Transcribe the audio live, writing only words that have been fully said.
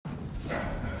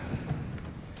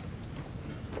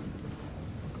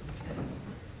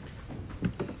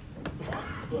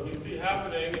what we see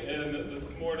happening in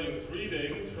this morning's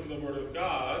readings from the Word of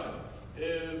God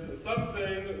is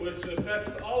something which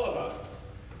affects all of us,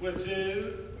 which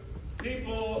is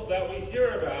people that we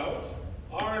hear about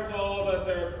aren't all that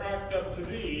they're cracked up to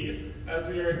be as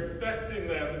we are expecting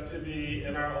them to be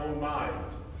in our own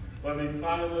mind when we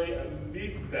finally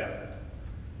meet them.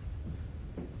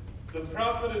 The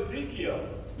prophet Ezekiel,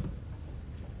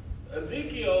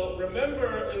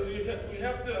 remember, we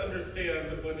have to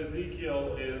understand when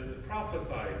Ezekiel is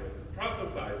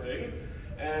prophesizing,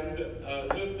 and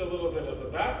just a little bit of the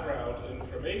background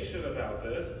information about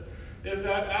this, is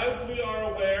that as we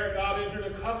are aware, God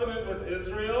entered a covenant with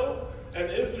Israel,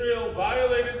 and Israel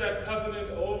violated that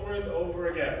covenant over and over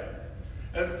again.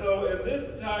 And so in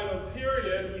this time of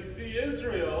period, we see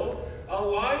Israel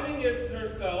aligning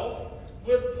herself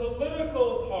with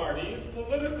political parties,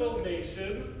 political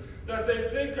nations, that they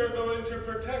think are going to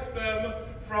protect them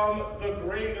from the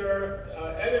greater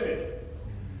enemy.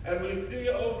 And we see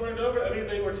over and over,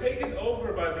 they were taken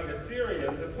over by the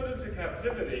Assyrians and put into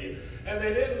captivity, and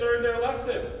they didn't learn their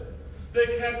lesson.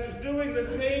 They kept doing the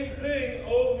same thing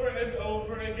over and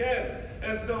over again.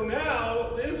 And so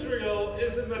now Israel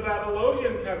is in the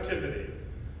Babylonian captivity.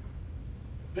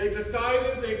 They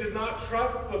decided they did not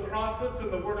trust the prophets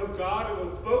and the word of God. It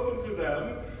was spoken to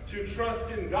them to trust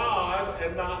in God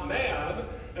and not man.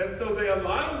 And so they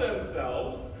aligned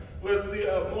themselves with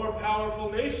the more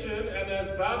powerful nation. And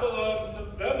as Babylon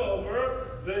took them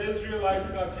over, the Israelites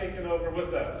got taken over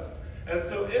with them. And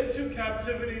so into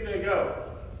captivity they go.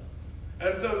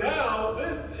 And so now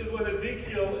this is when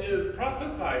Ezekiel is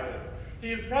prophesying.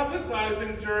 He's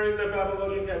prophesying during the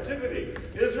Babylonian captivity.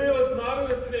 Israel is not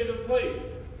in its native place.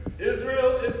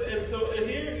 Israel is, and so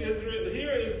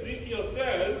here Ezekiel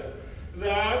says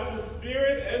that the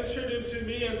Spirit entered into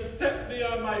me and set me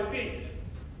on my feet.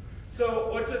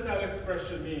 So what does that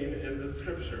expression mean in the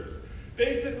scriptures?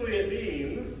 Basically it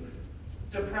means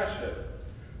depression.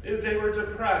 They were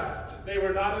depressed. They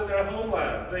were not in their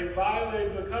homeland. They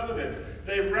violated the covenant.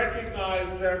 They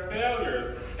recognized their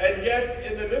failures. And yet,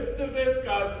 in the midst of this,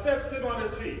 God sets him on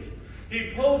his feet.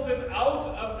 He pulls him out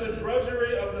of the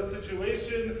drudgery of the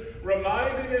situation,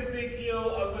 reminding Ezekiel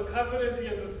of the covenant he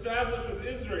has established with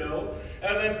Israel,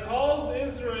 and then calls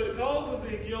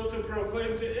Ezekiel to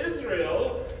proclaim to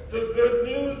Israel the good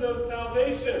news of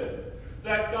salvation,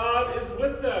 that God is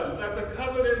with them, that the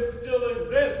covenant still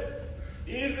exists.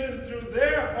 Even through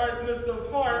their hardness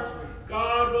of heart,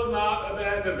 God will not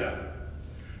abandon them.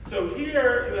 So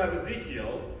here you have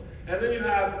Ezekiel, and then you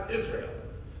have Israel,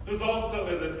 who's also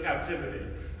in this captivity,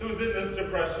 who's in this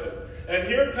depression. And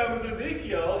here comes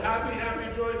Ezekiel, happy,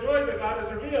 happy, joy, joy, that God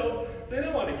has revealed. They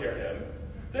don't want to hear him.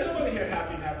 They don't want to hear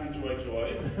happy, happy, joy,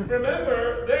 joy.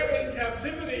 Remember, they're in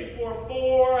captivity for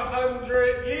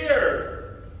 400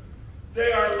 years.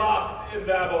 They are locked in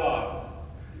Babylon.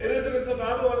 It isn't until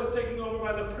Babylon is taken over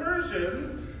by the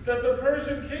Persians that the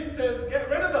Persian king says, get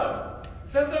rid of them.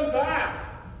 Send them back.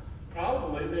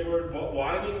 Probably they were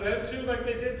whining then too, like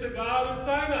they did to God in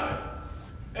Sinai.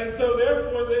 And so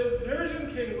therefore the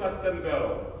Persian king let them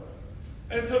go.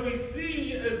 And so we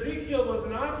see Ezekiel was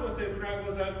not what they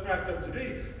cracked up to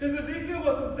be. Because Ezekiel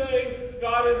wasn't saying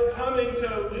God is coming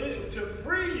to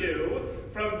free you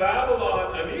from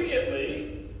Babylon immediately.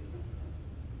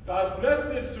 God's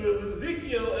message to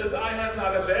Ezekiel is, I have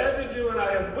not abandoned you and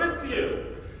I am with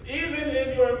you. Even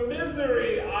in your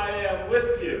misery, I am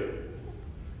with you.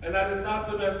 And that is not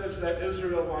the message that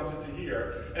Israel wanted to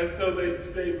hear. And so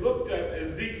they looked at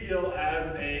Ezekiel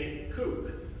as a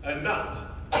kook, a nut,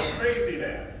 a crazy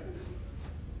man.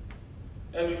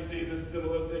 And we see this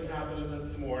similar thing happening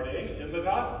this morning in the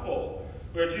gospel,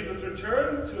 where Jesus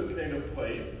returns to his native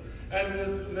place, and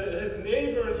his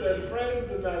neighbors and friends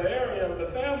in that area of the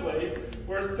family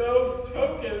were so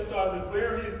focused on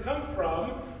where he's come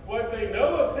from, what they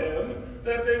know of him,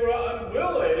 that they were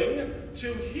unwilling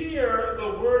to hear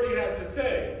the word he had to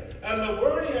say. And the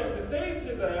word he had to say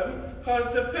to them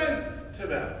caused offense to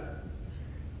them.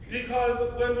 Because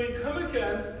when we come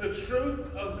against the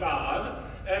truth of God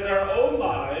and our own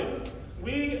lives,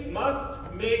 we must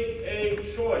make a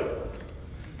choice.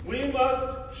 We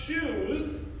must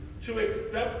choose to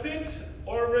accept it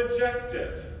or reject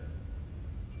it.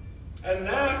 And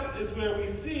that is where we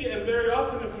see, and very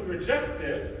often if we reject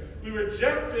it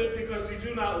because we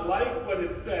do not like what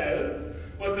it says,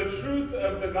 what the truth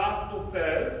of the gospel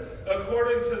says,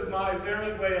 according to my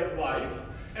very way of life,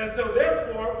 and so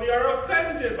therefore we are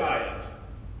offended by it.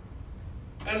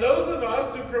 And those of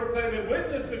us who proclaim and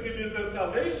witness the good news of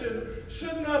salvation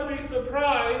should not be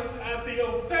surprised at the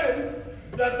offense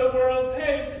that the world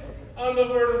takes on the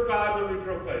word of God when we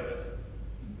proclaim it.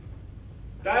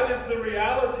 That is the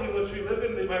reality in which we live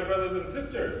in, my brothers and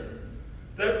sisters.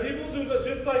 That people do,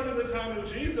 just like in the time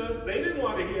of Jesus, they didn't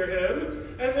want to hear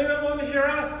him, and they don't want to hear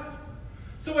us.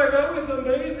 So it always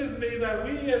amazes me that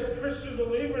we as Christian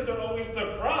believers are always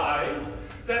surprised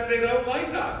that they don't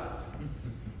like us.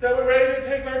 That we're ready to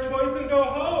take our choice and go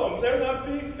home. They're not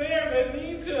being fair, they're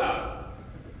mean to us.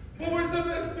 Well, we're supposed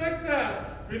to expect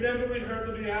that. Remember we heard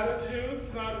the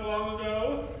Beatitudes not long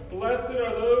ago? Blessed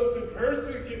are those who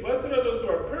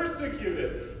are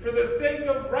persecuted for the sake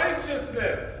of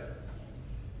righteousness.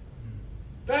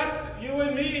 That's you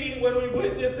and me when we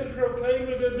witness and proclaim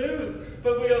the good news.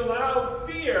 But we allow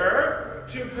fear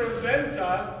to prevent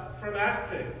us from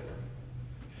acting.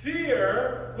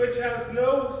 Fear which has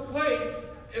no place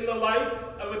in the life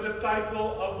of a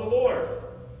disciple of the Lord.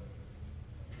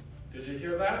 Did you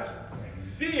hear that?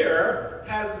 Fear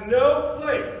has no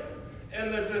place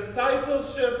in the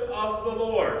discipleship of the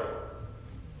Lord.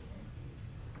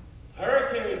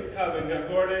 Hurricanes coming,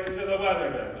 according to the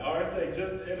weathermen. Aren't they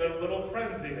just in a little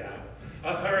frenzy now?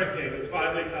 A hurricane is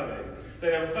finally coming.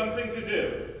 They have something to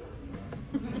do.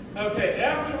 Okay,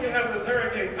 after we have this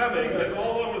hurricane coming, like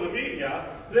all over the media,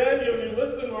 then when you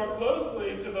listen more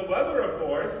closely to the weather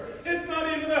reports, it's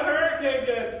not even a hurricane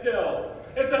yet still.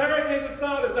 It's a hurricane, it's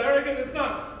not. It's a hurricane, it's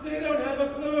not. They don't have a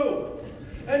clue.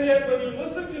 And yet when you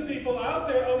listen to people out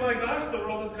there, oh my gosh, the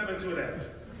world is coming to an end.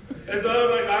 It's, oh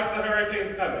my gosh, the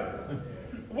hurricane's coming.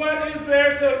 What is there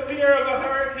to fear of a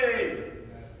hurricane?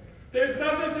 There's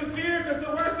nothing to fear because the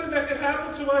worst thing that can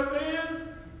happen to us is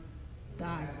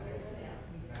die.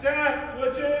 Death,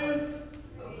 which is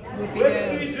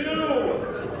Whip-de-doo.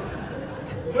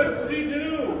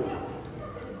 Whip-de-doo.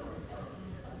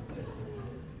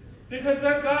 Because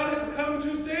that God has come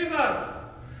to save us.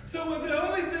 So the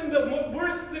only thing, the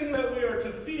worst thing that we are to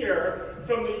fear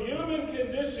from the human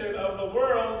condition of the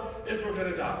world is we're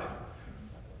going to die.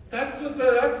 That's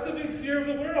the big fear of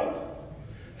the world.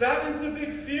 That is the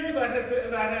big fear that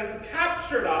has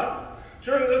captured us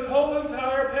during this whole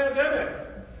entire pandemic.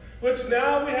 Which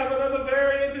now we have another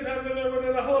variant and we're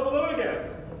in a hullabaloo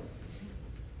again.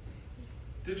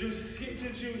 Did you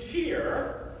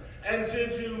hear and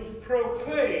did you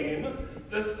proclaim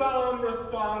the psalm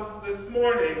response this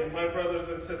morning, my brothers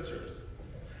and sisters?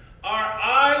 Our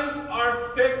eyes are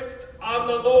fixed on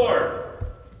the Lord.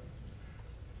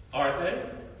 Are they?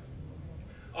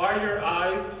 Are your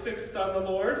eyes fixed on the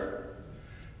Lord?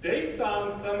 Based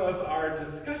on some of our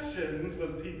discussions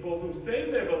with people who say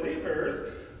they're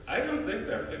believers, I don't think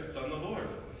they're fixed on the Lord.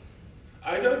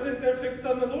 I don't think they're fixed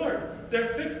on the Lord. They're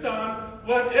fixed on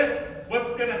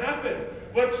what's going to happen,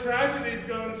 what tragedy is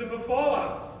going to befall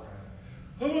us.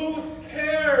 Who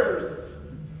cares?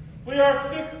 We are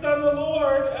fixed on the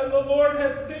Lord, and the Lord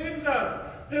has saved us.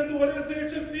 Then what is there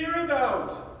to fear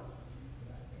about?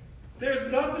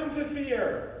 There's nothing to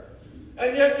fear.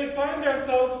 And yet we find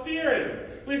ourselves fearing.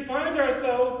 We find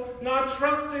ourselves not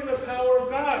trusting the power of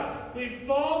God. We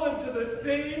fall into the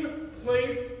same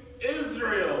place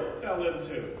Israel fell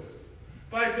into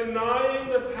by denying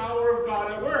the power of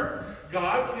God at work.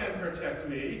 God can't protect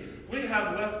me. We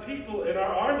have less people in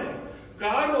our army.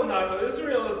 God will not.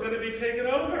 Israel is going to be taken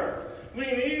over. We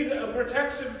need a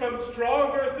protection from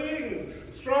stronger things,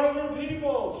 stronger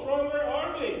people, stronger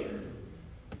army.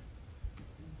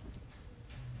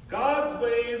 God's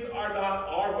ways are not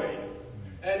our ways,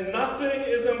 and nothing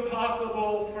is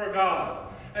impossible for God.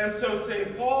 And so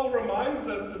St. Paul reminds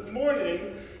us this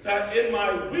morning that in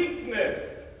my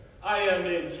weakness I am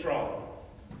made strong.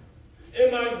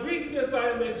 In my weakness I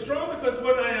am made strong because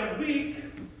when I am weak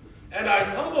and I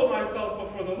humble myself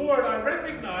before the Lord, I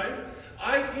recognize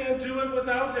I can't do it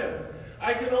without him.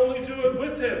 I can only do it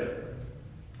with him.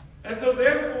 And so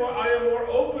therefore I am more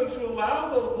open to allow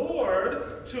the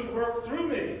Lord to work through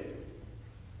me.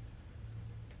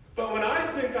 But when I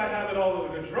think I have it all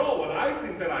under control, when I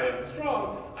think that I am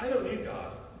strong, I don't need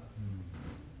God.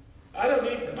 I don't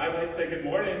need him. I might say, good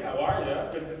morning, how are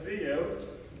you? Good to see you.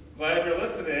 Glad you're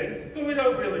listening. But we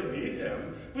don't really need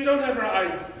him. We don't have our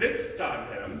eyes fixed on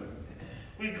him.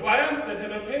 We glance at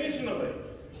him occasionally.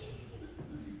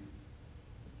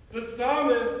 The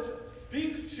psalmist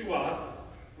speaks to us,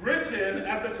 written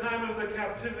at the time of the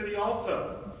captivity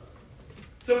also.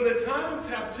 So in the time of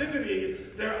captivity,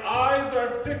 their eyes are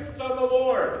fixed on the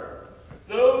Lord.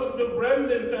 The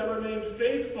remnant that remained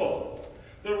faithful.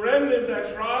 The remnant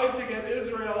that tried to get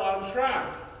Israel on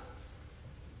track.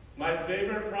 My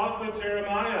favorite prophet,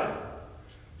 Jeremiah.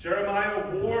 Jeremiah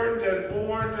warned and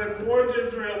warned and warned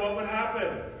Israel what would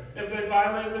happen if they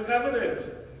violated the covenant.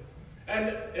 And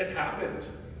it happened.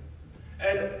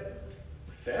 And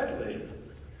sadly,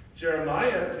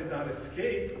 Jeremiah did not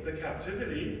escape the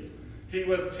captivity. He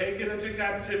was taken into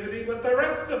captivity with the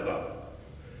rest of them.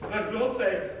 But we'll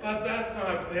say, but that's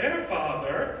not fair,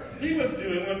 Father. He was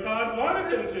doing what God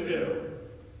wanted him to do.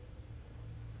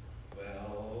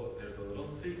 Well, there's a little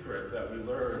secret that we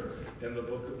learn in the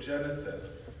book of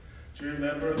Genesis. Do you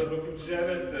remember the book of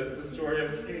Genesis, the story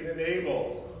of Cain and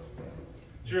Abel?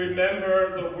 Do you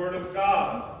remember the word of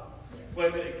God?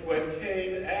 When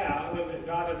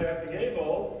God is asking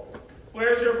Abel,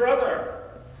 where's your brother?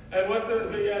 And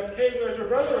he asks Cain, where's your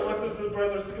brother? What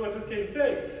does Cain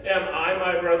say? Am I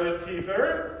my brother's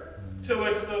keeper? To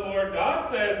which the Lord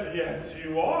God says, yes,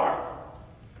 you are.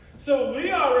 So we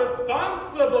are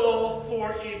responsible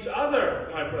for each other,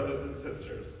 my brothers and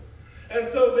sisters. And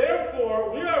so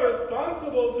therefore, we are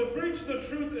responsible to preach the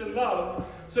truth in love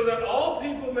so that all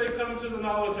people may come to the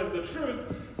knowledge of the truth,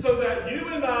 so that you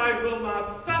and I will not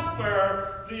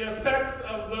suffer the effects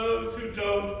of those who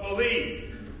don't believe.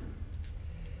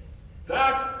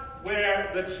 That's where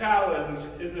the challenge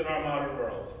is in our modern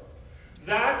world.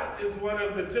 That is one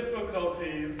of the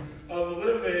difficulties of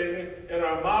living in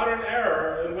our modern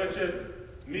era, in which it's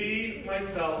me,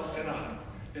 myself, and I.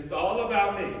 It's all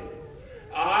about me.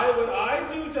 What I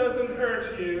do doesn't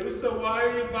hurt you, so why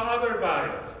are you bothered by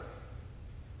it?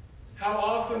 How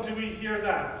often do we hear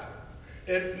that?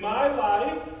 It's my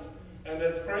life, and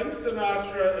as Frank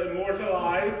Sinatra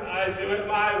immortalized, I do it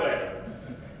my way.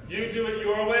 You do it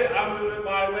your way, I'm doing it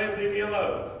my way, leave me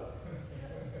alone.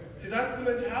 See, that's the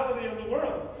mentality of the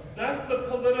world. That's the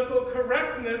political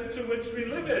correctness to which we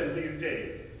live in these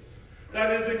days.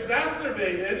 That is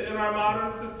exacerbated in our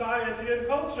modern society and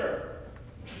culture.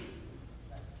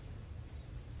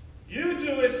 You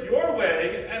do it your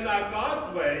way and not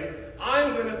God's way,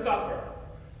 I'm going to suffer.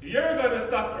 You're going to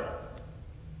suffer.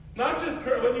 Not just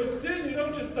when you sin, you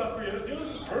don't just suffer. You don't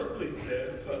just personally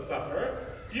suffer.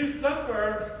 You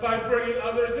suffer by bringing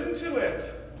others into it.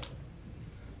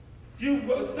 You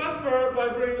suffer by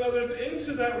bringing others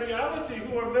into that reality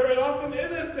who are very often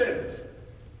innocent.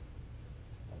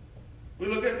 We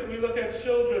look at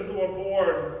children who are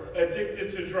born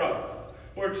addicted to drugs,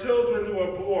 or children who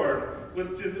are born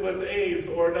with AIDS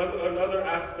or another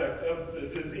aspect of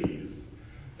disease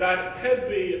that could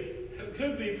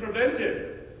be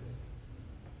prevented.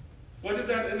 What did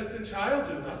that innocent child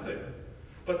do? Nothing.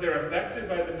 But they're affected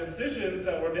by the decisions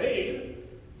that were made.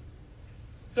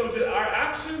 So our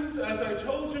actions, as I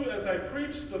told you, as I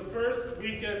preached the first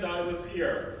weekend I was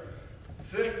here,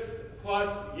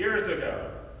 6+ years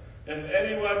ago, if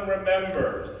anyone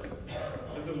remembers,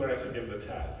 this is when I should give the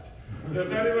test.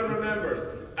 If anyone remembers,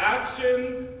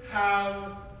 actions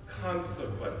have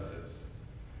consequences.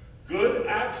 Good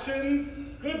actions,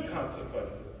 good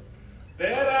consequences.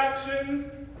 Bad actions,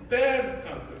 bad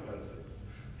consequences.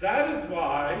 That is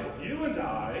why you and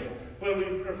I, when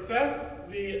we profess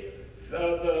the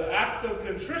act of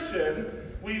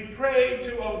contrition, we pray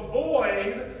to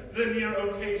avoid the near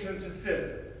occasion to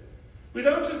sin. We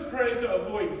don't just pray to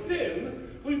avoid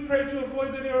sin, we pray to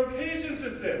avoid the near occasion to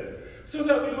sin, so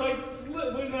that we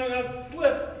might not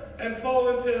slip and fall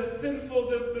into a sinful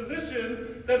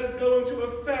disposition that is going to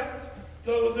affect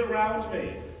those around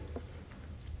me.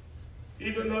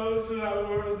 Even those who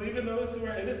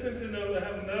are innocent and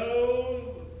have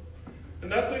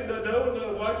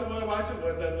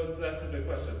that's a big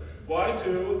question. Why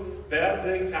do bad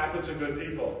things happen to good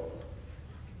people?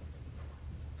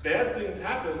 Bad things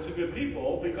happen to good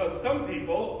people because some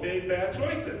people made bad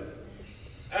choices.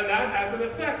 And that has an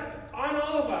effect on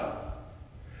all of us.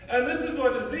 And this is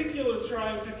what Ezekiel is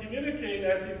trying to communicate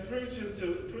as he preaches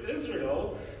to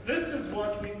Israel. This is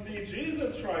what we see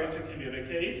Jesus trying to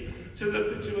communicate to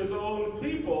his own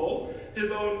people, his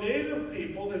own native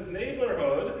people, his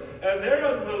neighborhood, and they're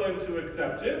unwilling to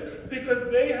accept it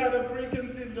because they had a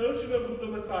preconceived notion of who the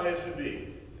Messiah should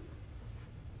be.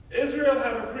 Israel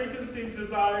had a preconceived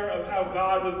desire of how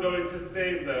God was going to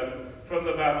save them from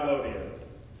the Babylonians.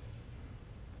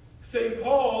 St.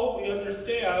 Paul, we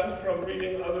understand from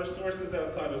reading other sources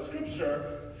outside of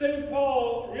Scripture, St.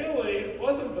 Paul really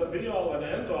wasn't the be-all and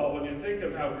end-all when you think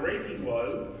of how great he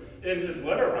was in his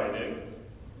letter writing.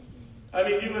 I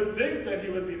mean, you would think that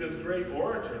he would be this great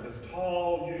orator, this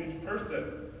tall, huge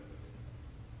person.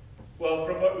 Well,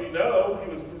 from what we know,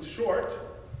 he was short,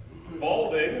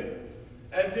 balding,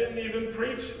 and didn't even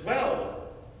preach well.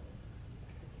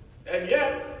 And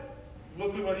yet,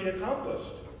 look at what he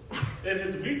accomplished. In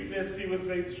his weakness, he was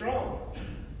made strong.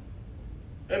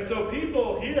 And so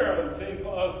people hear St.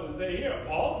 Paul, they hear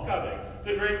Paul's coming,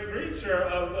 the great preacher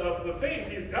of the faith,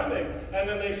 he's coming. And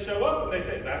then they show up and they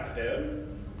say, that's him?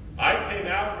 I came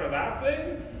out for that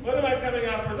thing? What am I coming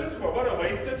out for this for? What a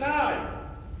waste of time.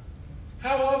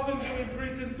 How often do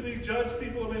we judge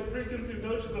people and make preconceived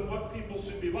notions of what people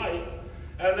should be like,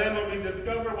 and then when we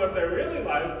discover what they're really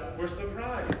like, we're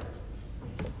surprised.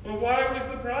 Well, why are we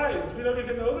surprised? We don't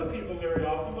even know the people very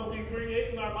often, but we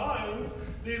create in our minds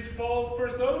these false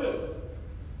personas.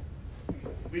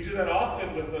 We do that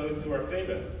often with those who are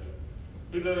famous.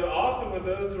 We do that often with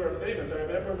those who are famous. I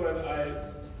remember when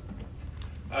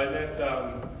I met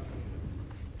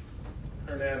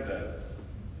Hernandez.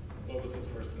 What was his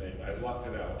first name? I blocked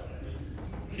it out.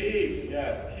 Keith,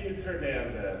 yes, Keith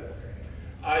Hernandez.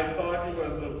 I thought he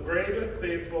was the greatest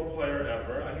baseball player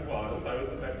ever. He was. I was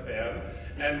a Mets fan.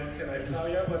 And can I tell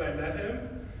you, when I met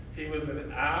him, he was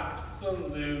an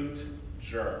absolute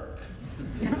jerk.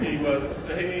 He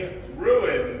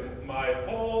ruined my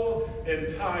whole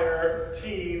entire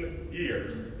teen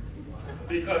years.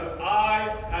 Because I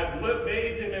had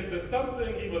made him into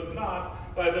something he was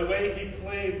not by the way he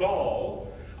played ball.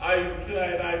 I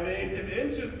made him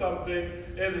into something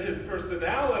in his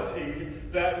personality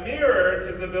that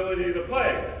mirrored his ability to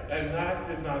play. And that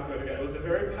did not go together. It was a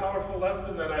very powerful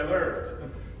lesson that I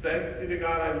learned. Thanks be to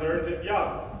God, I learned it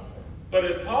young. But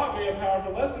it taught me a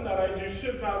powerful lesson that you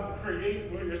should not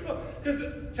create yourself. Because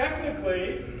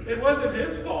technically, it wasn't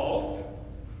his fault.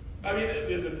 I mean,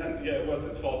 in the sense, yeah, it was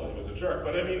his fault that he was a jerk.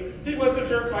 But I mean, he was a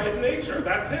jerk by his nature.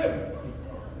 That's him.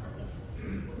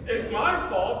 It's my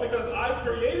fault because I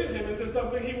created him into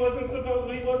something he wasn't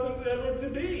ever to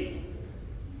be.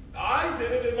 I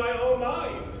did it in my own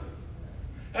mind.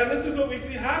 And this is what we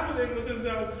see happening within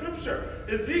Scripture.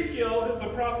 Ezekiel is a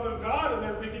prophet of God, and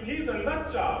they're thinking he's a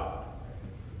nut job.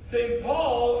 St.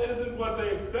 Paul isn't what they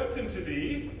expect him to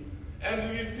be.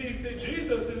 And you see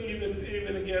Jesus, and even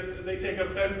they take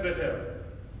offense at him.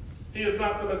 He is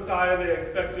not the Messiah they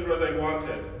expected or they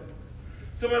wanted.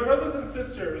 So my brothers and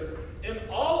sisters, in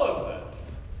all of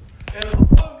this, in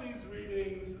all of these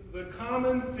readings, the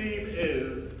common theme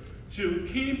is to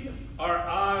keep our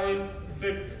eyes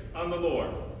fixed on the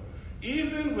Lord.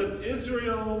 Even with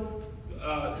Israel's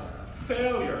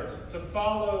failure to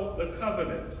follow the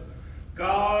covenant,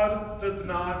 God does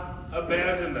not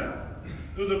abandon them.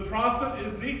 Through the prophet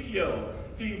Ezekiel,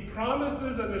 he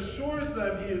promises and assures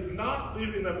them he is not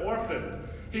leaving them orphaned.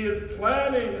 He is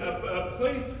planning a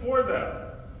place for them.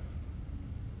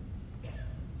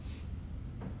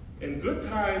 In good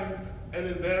times and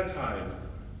in bad times,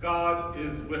 God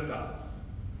is with us.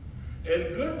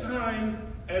 In good times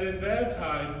and in bad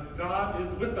times, God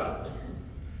is with us.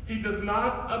 He does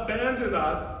not abandon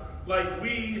us like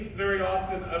we very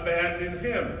often abandon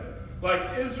him,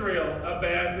 like Israel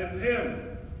abandoned him.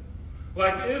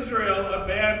 Like Israel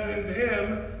abandoned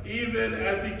him even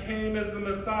as he came as the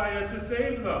Messiah to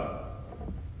save them.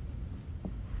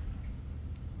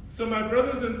 So my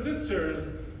brothers and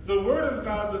sisters, the Word of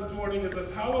God this morning is a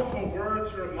powerful word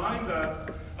to remind us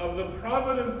of the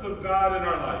providence of God in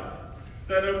our life.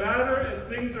 That no matter if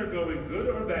things are going good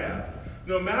or bad,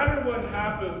 no matter what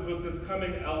happens with this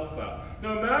coming Elsa,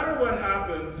 no matter what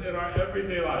happens in our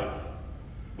everyday life,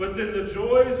 within the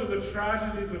joys or the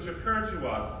tragedies which occur to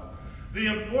us, the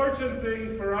important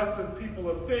thing for us as people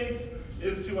of faith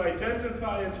is to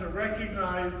identify and to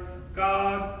recognize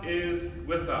God is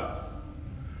with us.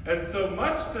 And so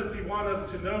much does he want us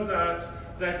to know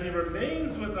that he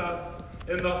remains with us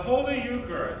in the Holy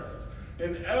Eucharist,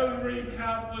 in every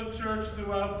Catholic church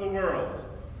throughout the world,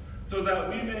 so that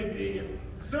we may be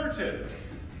certain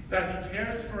that he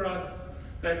cares for us,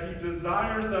 that he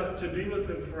desires us to be with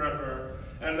him forever,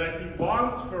 and that he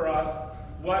wants for us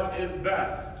what is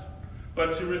best.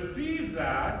 But to receive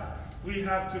that, we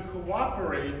have to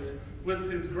cooperate with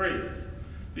his grace.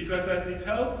 Because as he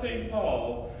tells St.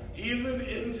 Paul, even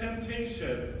in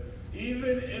temptation,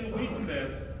 even in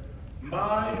weakness,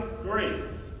 my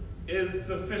grace is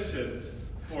sufficient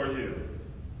for you.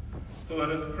 So let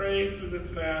us pray through this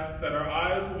Mass that our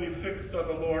eyes will be fixed on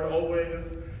the Lord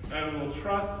always, and we will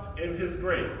trust in his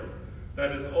grace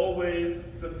that is always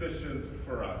sufficient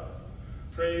for us.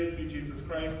 Praise be Jesus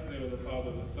Christ, in the name of the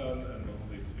Father, the Son, and the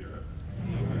Holy Spirit.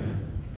 Amen.